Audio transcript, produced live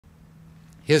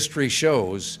History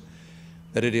shows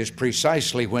that it is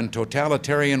precisely when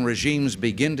totalitarian regimes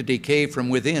begin to decay from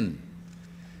within,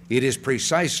 it is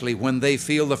precisely when they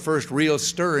feel the first real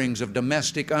stirrings of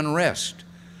domestic unrest,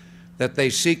 that they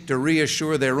seek to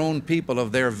reassure their own people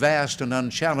of their vast and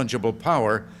unchallengeable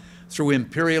power through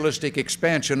imperialistic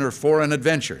expansion or foreign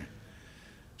adventure.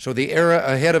 So the era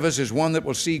ahead of us is one that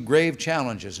will see grave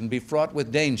challenges and be fraught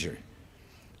with danger.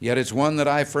 Yet it's one that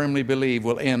I firmly believe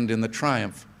will end in the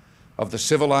triumph of the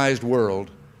civilized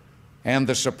world and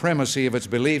the supremacy of its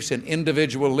beliefs in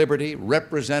individual liberty,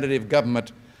 representative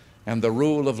government, and the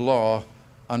rule of law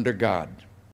under God.